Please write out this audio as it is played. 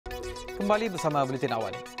Kembali bersama Buletin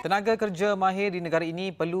AWANI. Tenaga kerja mahir di negara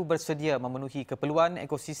ini perlu bersedia memenuhi keperluan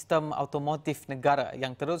ekosistem automotif negara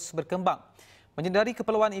yang terus berkembang. Menyedari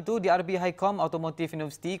keperluan itu, DRB-HICOM Automotif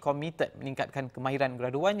Universiti komited meningkatkan kemahiran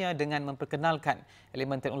graduannya dengan memperkenalkan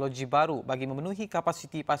elemen teknologi baru bagi memenuhi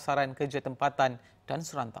kapasiti pasaran kerja tempatan dan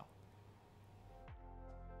serantau.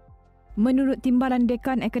 Menurut Timbalan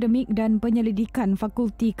Dekan Akademik dan Penyelidikan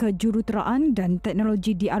Fakulti Kejuruteraan dan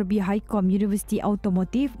Teknologi DRB-HICOM Universiti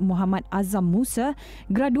Automotif Muhammad Azam Musa,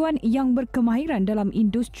 graduan yang berkemahiran dalam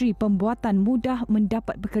industri pembuatan mudah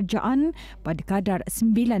mendapat pekerjaan pada kadar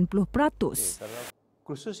 90%.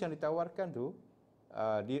 Kursus yang ditawarkan tu,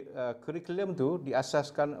 kurikulum tu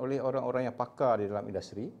diasaskan oleh orang-orang yang pakar di dalam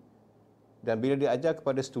industri, dan bila diajar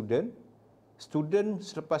kepada student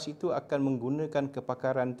selepas itu akan menggunakan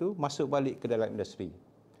kepakaran tu masuk balik ke dalam industri.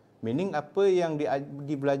 Meaning apa yang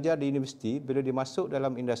dibelajar di universiti, bila dia masuk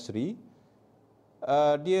dalam industri,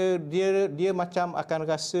 dia macam akan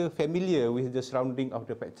rasa familiar with the surrounding of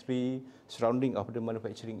the factory, surrounding of the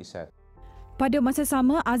manufacturing itself. Pada masa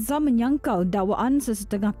sama, Azam menyangkal dakwaan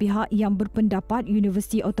sesetengah pihak yang berpendapat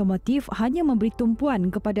Universiti Automotif hanya memberi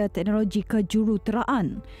tumpuan kepada teknologi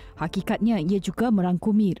kejuruteraan. Hakikatnya, ia juga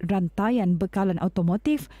merangkumi rantaian bekalan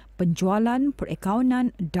automotif, penjualan,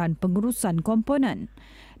 perakaunan dan pengurusan komponen.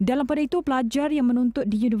 Dalam pada itu, pelajar yang menuntut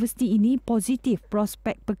di universiti ini positif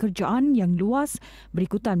prospek pekerjaan yang luas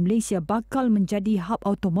berikutan Malaysia bakal menjadi hub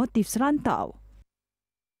automotif serantau.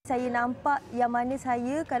 Saya nampak yang mana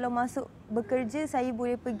saya kalau masuk bekerja, saya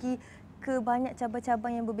boleh pergi ke banyak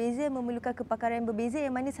cabang-cabang yang berbeza, memerlukan kepakaran yang berbeza, yang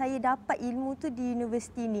mana saya dapat ilmu tu di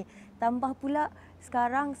universiti ni. Tambah pula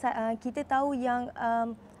sekarang kita tahu yang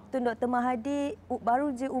Tun Dr. Mahathir baru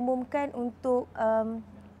je umumkan untuk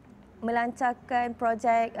melancarkan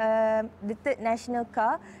projek The Third National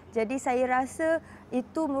Car. Jadi saya rasa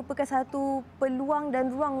itu merupakan satu peluang dan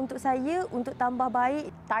ruang untuk saya untuk tambah baik.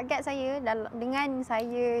 Target saya dengan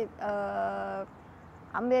saya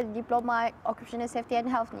ambil diploma Occupational Safety and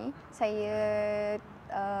Health ni, saya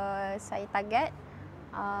target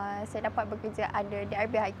saya dapat bekerja under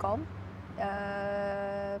DRB-HICOM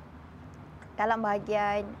dalam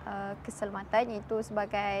bahagian keselamatan, iaitu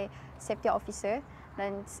sebagai safety officer.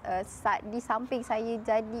 Dan di samping saya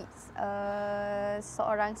jadi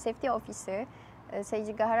seorang safety officer, saya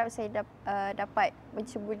juga harap saya dapat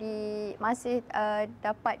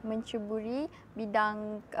dapat menceburi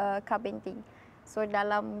bidang car painting. So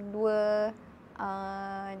dalam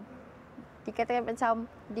dikatakan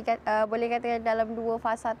boleh katakan dalam dua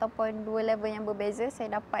fasa ataupun dua level yang berbeza,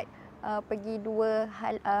 saya dapat pergi dua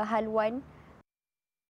haluan